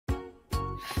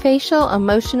Facial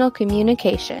emotional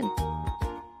communication.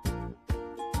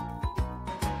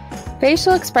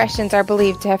 Facial expressions are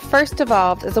believed to have first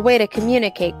evolved as a way to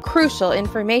communicate crucial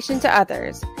information to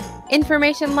others.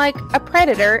 Information like a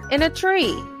predator in a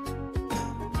tree.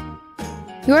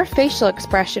 Your facial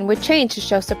expression would change to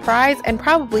show surprise and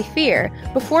probably fear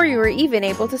before you were even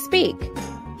able to speak.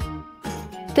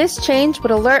 This change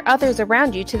would alert others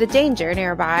around you to the danger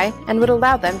nearby and would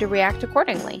allow them to react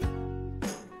accordingly.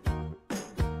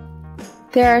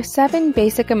 There are 7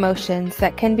 basic emotions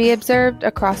that can be observed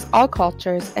across all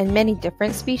cultures and many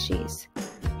different species: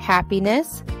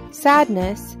 happiness,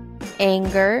 sadness,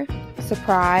 anger,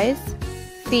 surprise,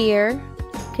 fear,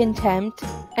 contempt,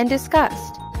 and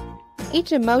disgust.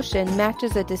 Each emotion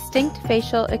matches a distinct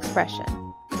facial expression.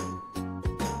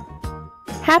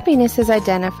 Happiness is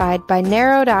identified by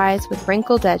narrowed eyes with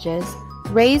wrinkled edges,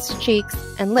 raised cheeks,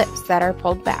 and lips that are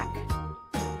pulled back.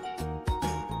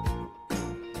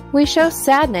 We show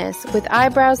sadness with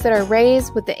eyebrows that are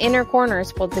raised with the inner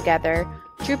corners pulled together,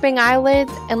 drooping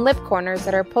eyelids, and lip corners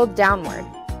that are pulled downward.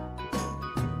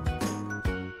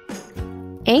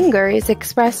 Anger is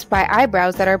expressed by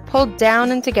eyebrows that are pulled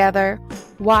down and together,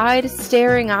 wide,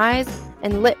 staring eyes,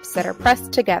 and lips that are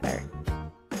pressed together.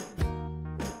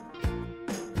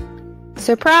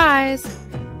 Surprise!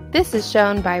 This is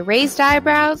shown by raised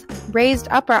eyebrows, raised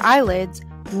upper eyelids,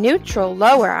 neutral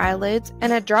lower eyelids,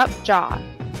 and a dropped jaw.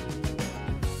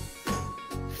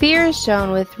 Fear is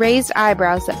shown with raised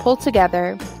eyebrows that pull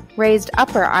together, raised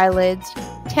upper eyelids,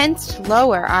 tensed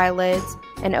lower eyelids,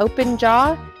 an open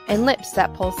jaw, and lips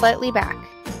that pull slightly back.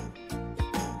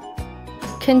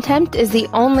 Contempt is the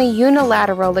only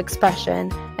unilateral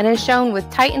expression and is shown with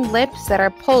tightened lips that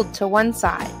are pulled to one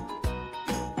side.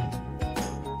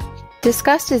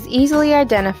 Disgust is easily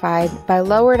identified by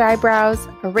lowered eyebrows,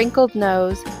 a wrinkled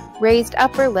nose, raised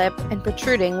upper lip, and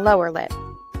protruding lower lip.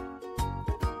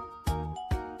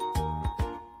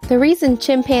 The reason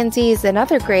chimpanzees and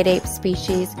other great ape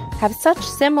species have such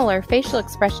similar facial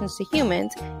expressions to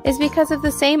humans is because of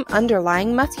the same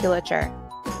underlying musculature.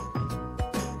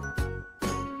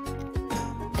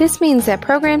 This means that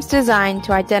programs designed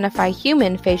to identify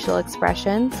human facial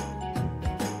expressions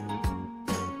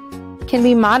can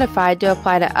be modified to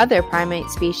apply to other primate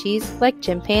species like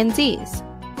chimpanzees.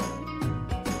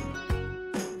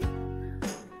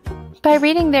 By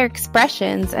reading their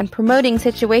expressions and promoting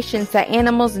situations that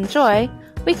animals enjoy,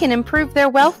 we can improve their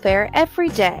welfare every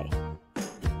day.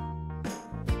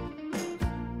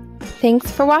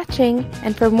 Thanks for watching,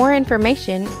 and for more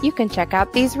information, you can check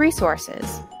out these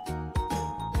resources.